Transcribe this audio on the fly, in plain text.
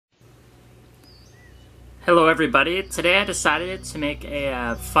Hello everybody, today I decided to make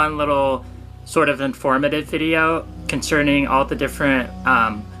a fun little sort of informative video concerning all the different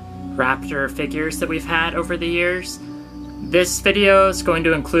raptor figures that we've had over the years. This video is going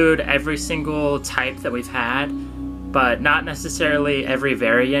to include every single type that we've had, but not necessarily every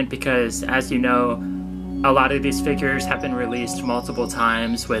variant because, as you know, a lot of these figures have been released multiple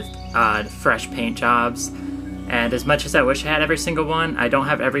times with fresh paint jobs. And as much as I wish I had every single one, I don't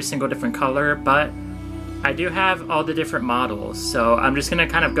have every single different color, but I do have all the different models, so I'm just going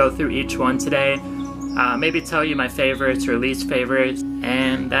to kind of go through each one today, maybe tell you my favorites or least favorites,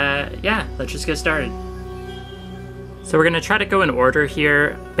 and yeah, let's just get started. So we're going to try to go in order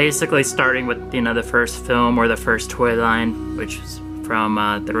here, basically starting with, the first film or the first toy line, which is from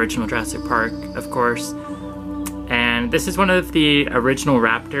the original Jurassic Park, of course. And this is one of the original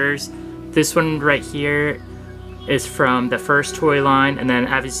Raptors. This one right here is from the first toy line, and then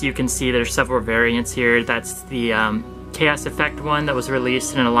as you can see there's several variants here. That's the Chaos Effect one that was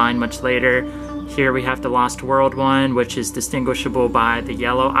released in a line much later. Here we have the Lost World one, which is distinguishable by the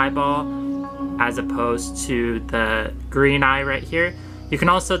yellow eyeball as opposed to the green eye right here. You can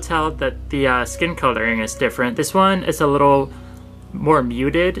also tell that the skin coloring is different. This one is a little more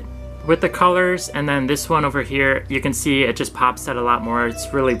muted with the colors, and then this one over here, you can see it just pops out a lot more.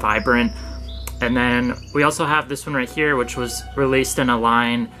 It's really vibrant. And then we also have this one right here, which was released in a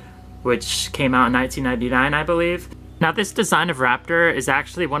line which came out in 1999, I believe. Now this design of Raptor is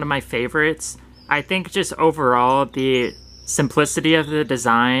actually one of my favorites. I think just overall, the simplicity of the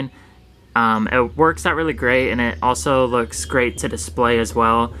design, it works out really great, and it also looks great to display as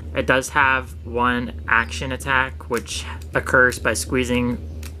well. It does have one action attack, which occurs by squeezing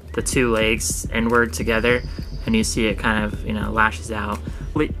the two legs inward together, and you see it kind of, lashes out.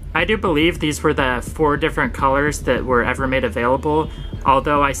 I do believe these were the 4 different colors that were ever made available,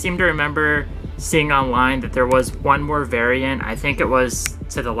 although I seem to remember seeing online that there was one more variant. I think it was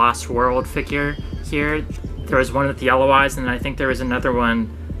to the Lost World figure here. There was one with yellow eyes, and I think there was another one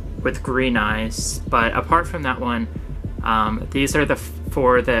with green eyes. But apart from that one, these are the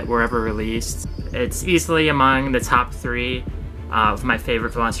 4 that were ever released. It's easily among the top 3 of my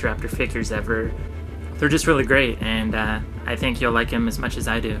favorite Velociraptor figures ever. They're just really great, and I think you'll like them as much as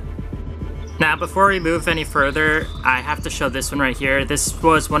I do. Now, before we move any further, I have to show this one right here. This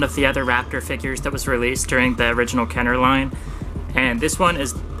was one of the other Raptor figures that was released during the original Kenner line, and this one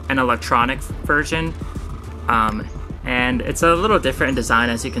is an electronic version, and it's a little different in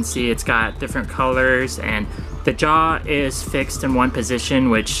design. As you can see, it's got different colors, and the jaw is fixed in one position,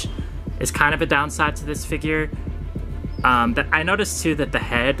 which is kind of a downside to this figure. I noticed too that the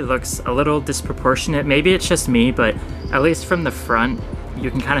head looks a little disproportionate. Maybe it's just me, but at least from the front, you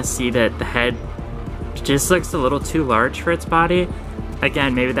can kind of see that the head just looks a little too large for its body.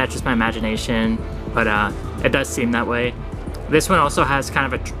 Again, maybe that's just my imagination, but it does seem that way. This one also has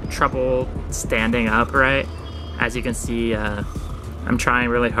kind of a trouble standing upright. As you can see, I'm trying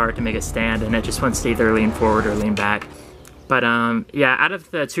really hard to make it stand, and it just wants to either lean forward or lean back. But yeah, out of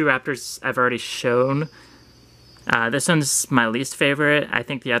the 2 Raptors I've already shown, this one's my least favorite. I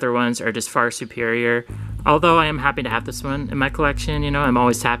think the other ones are just far superior. Although I am happy to have this one in my collection, I'm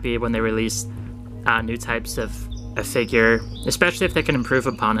always happy when they release new types of a figure, especially if they can improve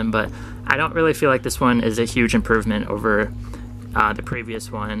upon them, but I don't really feel like this one is a huge improvement over the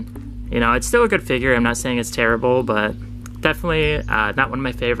previous one. It's still a good figure. I'm not saying it's terrible, but definitely not one of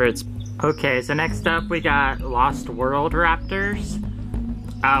my favorites. Okay, so next up we got Lost World Raptors.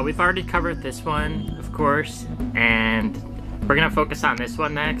 We've already covered this one, of course, and we're gonna focus on this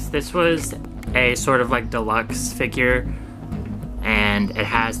one next. This was a sort of like deluxe figure, and it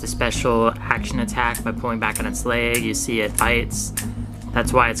has the special action attack by pulling back on its leg. You see it bites.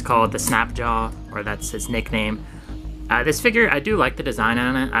 That's why it's called the Snapjaw, or that's its nickname. This figure, I do like the design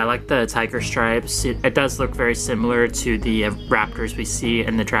on it. I like the tiger stripes. It does look very similar to the Raptors we see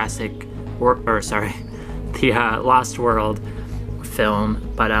in the Lost World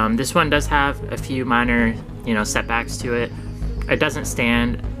film, but this one does have a few minor, setbacks to it. It doesn't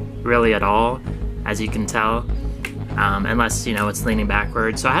stand really at all, as you can tell, unless, it's leaning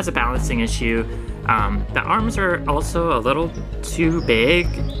backwards. So it has a balancing issue. The arms are also a little too big,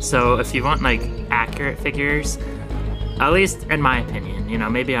 so if you want, like, accurate figures, at least in my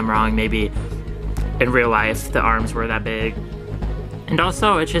opinion, maybe I'm wrong, maybe in real life the arms were that big. And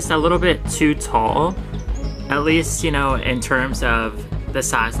also, it's just a little bit too tall, at least, in terms of the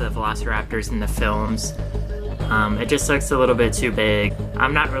size of the Velociraptors in the films. It just looks a little bit too big.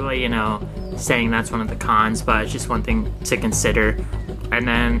 I'm not really, saying that's one of the cons, but it's just one thing to consider. And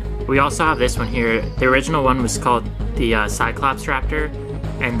then we also have this one here. The original one was called the Cyclops Raptor,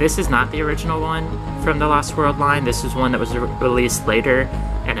 And this is not the original one from the Lost World line. This is one that was released later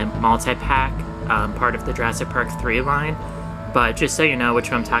in a multi-pack, part of the Jurassic Park 3 line. But just so you know which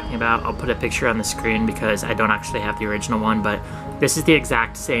one I'm talking about, I'll put a picture on the screen because I don't actually have the original one, but this is the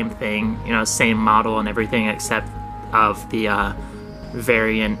exact same thing, you know, same model and everything except of the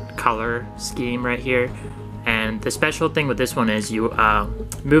variant color scheme right here. And the special thing with this one is you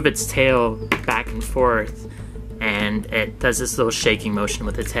move its tail back and forth, and it does this little shaking motion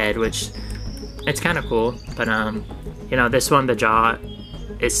with its head, which it's kind of cool. But you know, this one, the jaw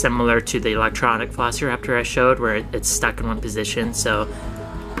is similar to the electronic Velociraptor I showed, where it's stuck in one position. So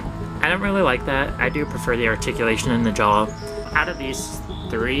I don't really like that. I do prefer the articulation in the jaw. Out of these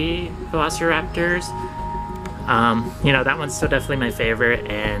 3 Velociraptors, you know, that one's still definitely my favorite,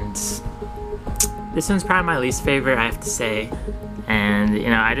 and this one's probably my least favorite, I have to say. And you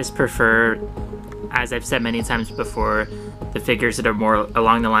know, I just prefer, as I've said many times before, the figures that are more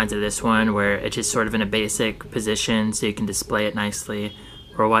along the lines of this one, where it's just sort of in a basic position so you can display it nicely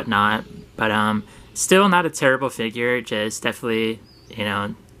or whatnot. But still not a terrible figure, just definitely, you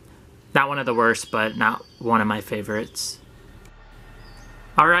know, not one of the worst, but not one of my favorites.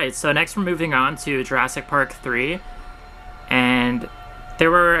 Alright, so next we're moving on to Jurassic Park 3, and there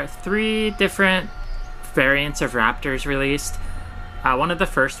were 3 different variants of Raptors released. One of the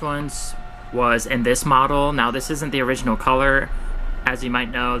first ones was in this model. Now this isn't the original color. As you might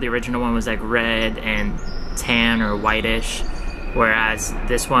know, the original one was like red and tan or whitish, whereas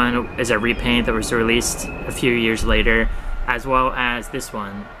this one is a repaint that was released a few years later, as well as this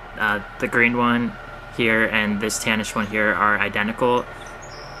one. The green one here and this tannish one here are identical,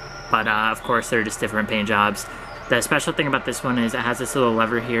 but of course they're just different paint jobs. The special thing about this one is it has this little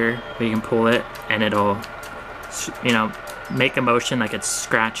lever here where you can pull it and it'll, you know, make a motion like it's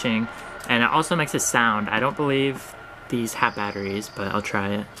scratching, and it also makes a sound. I don't believe these have batteries, but I'll try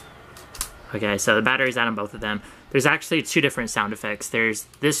it. Okay, so the battery's out on both of them. There's actually 2 different sound effects. There's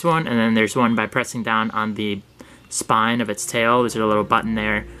this one, and then there's one by pressing down on the spine of its tail. There's a little button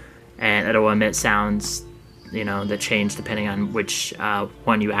there, and it'll emit sounds, you know, that change depending on which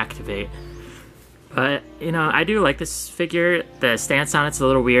one you activate. But, you know, I do like this figure. The stance on it's a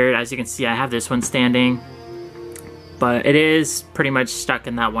little weird. As you can see, I have this one standing, but it is pretty much stuck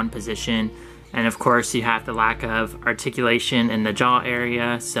in that one position. And of course, you have the lack of articulation in the jaw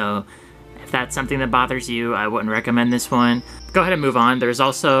area, so if that's something that bothers you, I wouldn't recommend this one. Go ahead and move on. There's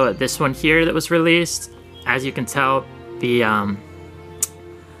also this one here that was released. As you can tell, the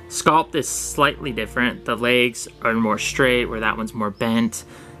sculpt is slightly different. The legs are more straight, where that one's more bent.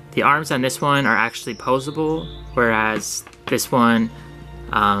 The arms on this one are actually posable, whereas this one,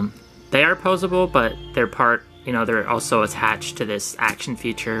 they are posable, but they're part, you know, they're also attached to this action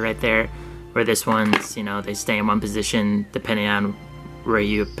feature right there, where this one's, you know, they stay in one position depending on where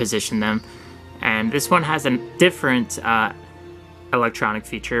you position them. And this one has a different electronic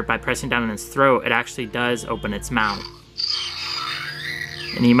feature. By pressing down on its throat, it actually does open its mouth.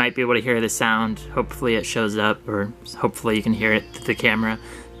 And you might be able to hear the sound. Hopefully it shows up, or hopefully you can hear it through the camera.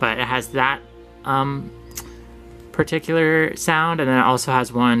 But it has that particular sound, and then it also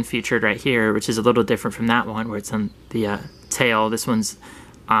has one featured right here, which is a little different from that one, where it's on the tail. This one's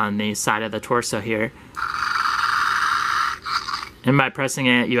on the side of the torso here. And by pressing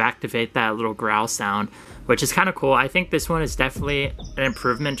it, you activate that little growl sound, which is kind of cool. I think this one is definitely an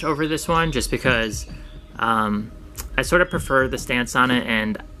improvement over this one, just because I sort of prefer the stance on it,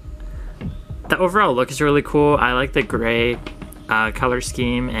 and the overall look is really cool. I like the gray color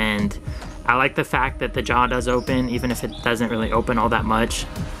scheme, and I like the fact that the jaw does open, even if it doesn't really open all that much.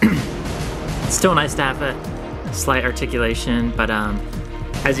 It's still nice to have a slight articulation, but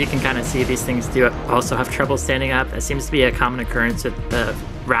as you can kind of see, these things do also have trouble standing up. It seems to be a common occurrence with the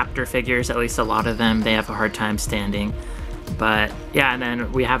Raptor figures, at least a lot of them. They have a hard time standing. But yeah, and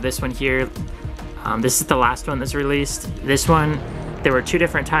then we have this one here. This is the last one that's released. This one, there were 2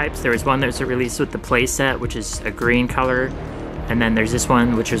 different types. There was one that was released with the playset, which is a green color. And then there's this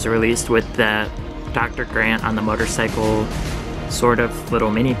one, which was released with the Dr. Grant on the motorcycle, sort of little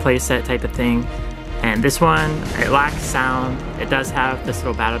mini playset type of thing. And this one, it lacks sound. It does have this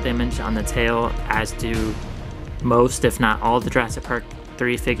little battle damage on the tail, as do most, if not all, the Jurassic Park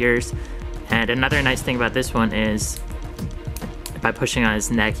 3 figures. And another nice thing about this one is, by pushing on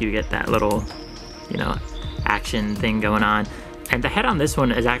his neck, you get that little, you know, action thing going on. And the head on this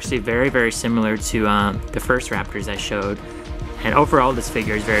one is actually very, very similar to the first Raptors I showed. And overall, this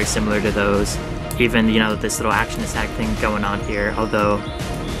figure is very similar to those. Even, you know, this little action attack thing going on here, although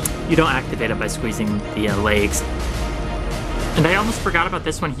you don't activate it by squeezing the legs. And I almost forgot about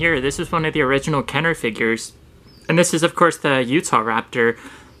this one here. This is one of the original Kenner figures. And this is, of course, the Utah Raptor.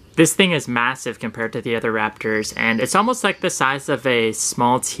 This thing is massive compared to the other raptors, and it's almost like the size of a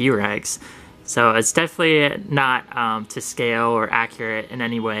small T-Rex. So it's definitely not to scale or accurate in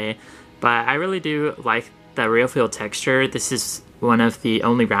any way, but I really do like the real feel texture. This is one of the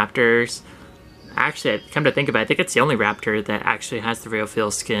only raptors. Actually, come to think about it, I think it's the only raptor that actually has the real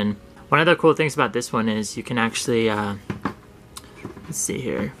feel skin. One of the cool things about this one is you can actually, let's see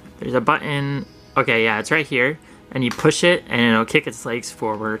here. There's a button. Okay, yeah, it's right here. And you push it and it'll kick its legs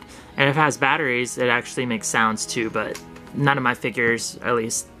forward. And if it has batteries, it actually makes sounds too, but none of my figures, at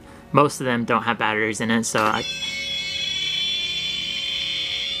least most of them, don't have batteries in it, so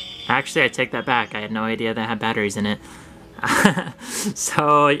Actually, I take that back. I had no idea that had batteries in it.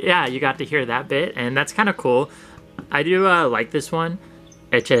 So yeah, you got to hear that bit, and that's kind of cool. I do like this one.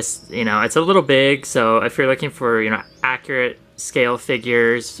 It just, you know, it's a little big, so if you're looking for, you know, accurate scale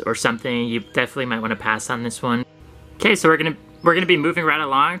figures or something, you definitely might want to pass on this one. Okay, so we're gonna be moving right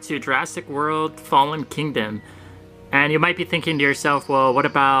along to Jurassic World Fallen Kingdom. And you might be thinking to yourself, well, what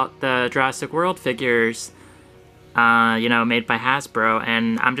about the Jurassic World figures, you know, made by Hasbro?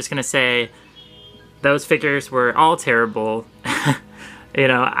 And I'm just gonna say, those figures were all terrible. You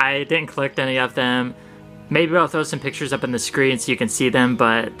know, I didn't collect any of them. Maybe I'll throw some pictures up on the screen so you can see them,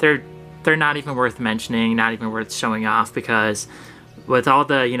 but they're not even worth mentioning, not even worth showing off, because with all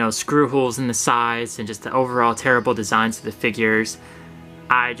the, you know, screw holes in the sides and just the overall terrible designs of the figures,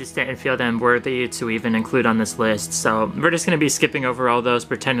 I just didn't feel them worthy to even include on this list. So we're just going to be skipping over all those,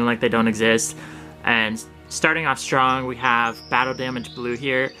 pretending like they don't exist. And starting off strong, we have Battle Damage Blue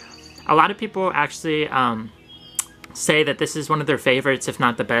here. A lot of people actually say that this is one of their favorites, if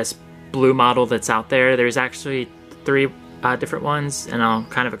not the best blue model that's out there. There's actually 3 different ones, and I'll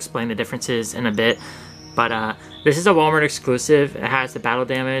kind of explain the differences in a bit. But this is a Walmart exclusive. It has the battle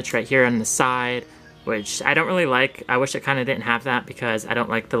damage right here on the side, which I don't really like. I wish it kind of didn't have that, because I don't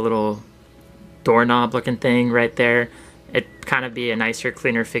like the little doorknob looking thing right there. It'd kind of be a nicer,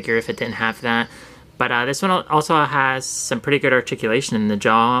 cleaner figure if it didn't have that. But this one also has some pretty good articulation in the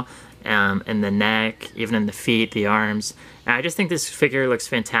jaw, in the neck, even in the feet, the arms. And I just think this figure looks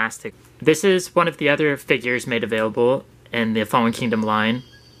fantastic. This is one of the other figures made available in the Fallen Kingdom line.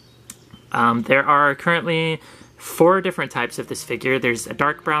 There are currently 4 different types of this figure. There's a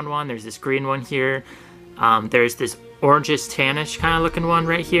dark brown one, there's this green one here, there's this orangish tannish kind of looking one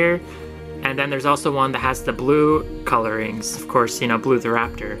right here, and then there's also one that has the blue colorings. Of course, you know, Blue the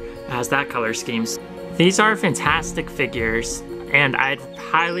Raptor has that color scheme. These are fantastic figures, and I'd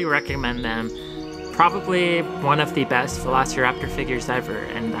highly recommend them. Probably one of the best Velociraptor figures ever,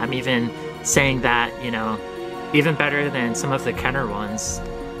 and I'm even saying that, you know, even better than some of the Kenner ones.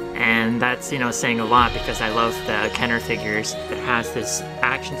 And that's, you know, saying a lot, because I love the Kenner figures. It has this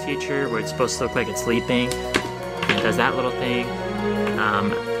action feature where it's supposed to look like it's leaping. It does that little thing.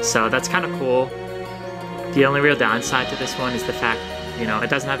 So that's kind of cool. The only real downside to this one is the fact, you know, it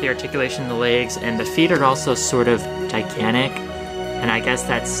doesn't have the articulation in the legs, and the feet are also sort of gigantic. And I guess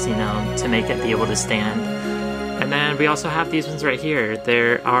that's, you know, to make it be able to stand. And then we also have these ones right here.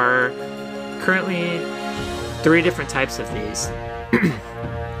 There are currently 3 different types of these.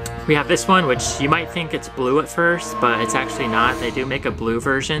 We have this one, which you might think it's blue at first, but it's actually not. They do make a blue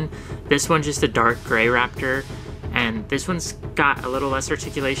version. This one's just a dark gray raptor, and this one's got a little less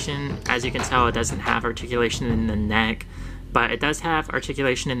articulation. As you can tell, it doesn't have articulation in the neck, but it does have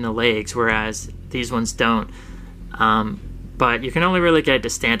articulation in the legs, whereas these ones don't. But you can only really get it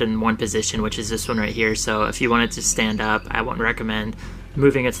to stand in one position, which is this one right here. So if you wanted to stand up, I wouldn't recommend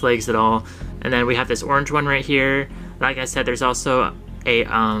moving its legs at all. And then we have this orange one right here. Like I said, there's also a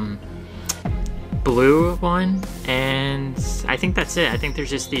blue one, and I think that's it. I think there's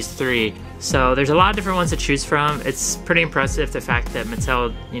just these 3. So there's a lot of different ones to choose from. It's pretty impressive, the fact that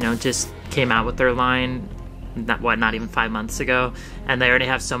Mattel, you know, just came out with their line, not even 5 months ago, and they already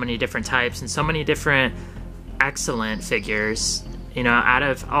have so many different types and so many different excellent figures. You know, out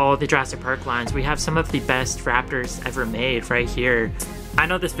of all the Jurassic Park lines, we have some of the best raptors ever made right here. I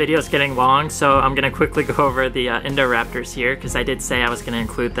know this video is getting long, so I'm going to quickly go over the Indoraptors here, because I did say I was going to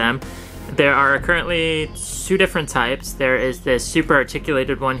include them. There are currently 2 different types. There is this super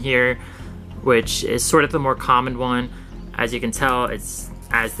articulated one here, which is sort of the more common one. As you can tell, it's,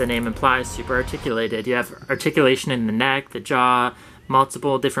 as the name implies, super articulated. You have articulation in the neck, the jaw,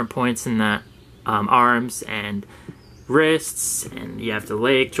 multiple different points in the arms and wrists, and you have the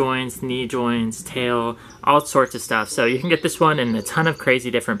leg joints, knee joints, tail, all sorts of stuff. So you can get this one in a ton of crazy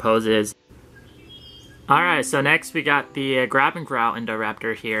different poses. Alright, so next we got the Grab and Growl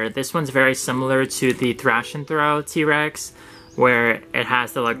Indoraptor here. This one's very similar to the Thrash and Throw T-Rex, where it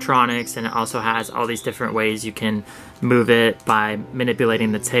has the electronics and it also has all these different ways you can move it by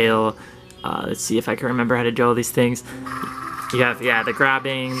manipulating the tail. Let's see if I can remember how to do all these things. You have, yeah, the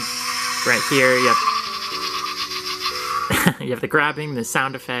grabbing right here. You have, you have the grabbing, the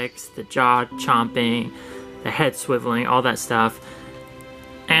sound effects, the jaw chomping, the head swiveling, all that stuff.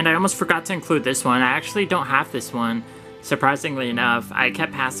 And I almost forgot to include this one. I actually don't have this one, surprisingly enough. I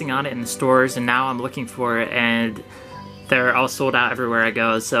kept passing on it in the stores, and now I'm looking for it, and they're all sold out everywhere I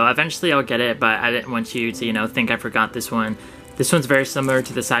go. So eventually I'll get it, but I didn't want you to, you know, think I forgot this one. This one's very similar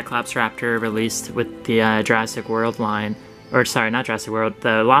to the Cyclops Raptor released with the Jurassic World line. Or sorry, not Jurassic World,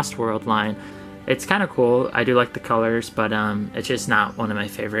 the Lost World line. It's kind of cool. I do like the colors, but it's just not one of my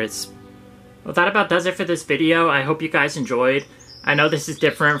favorites. Well, that about does it for this video. I hope you guys enjoyed. I know this is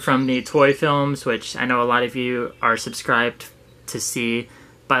different from the toy films, which I know a lot of you are subscribed to see,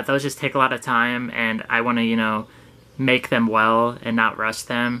 but those just take a lot of time, and I want to, you know, make them well and not rush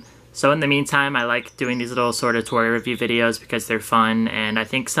them. So in the meantime, I like doing these little sort of toy review videos because they're fun, and I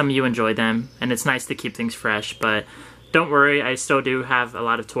think some of you enjoy them, and it's nice to keep things fresh. But don't worry, I still do have a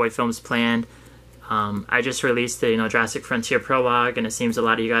lot of toy films planned. I just released the, you know, Jurassic Frontier prologue, and it seems a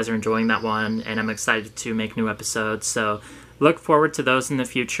lot of you guys are enjoying that one, and I'm excited to make new episodes. So look forward to those in the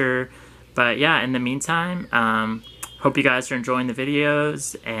future. But yeah, in the meantime, hope you guys are enjoying the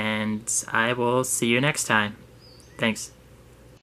videos, and I will see you next time. Thanks.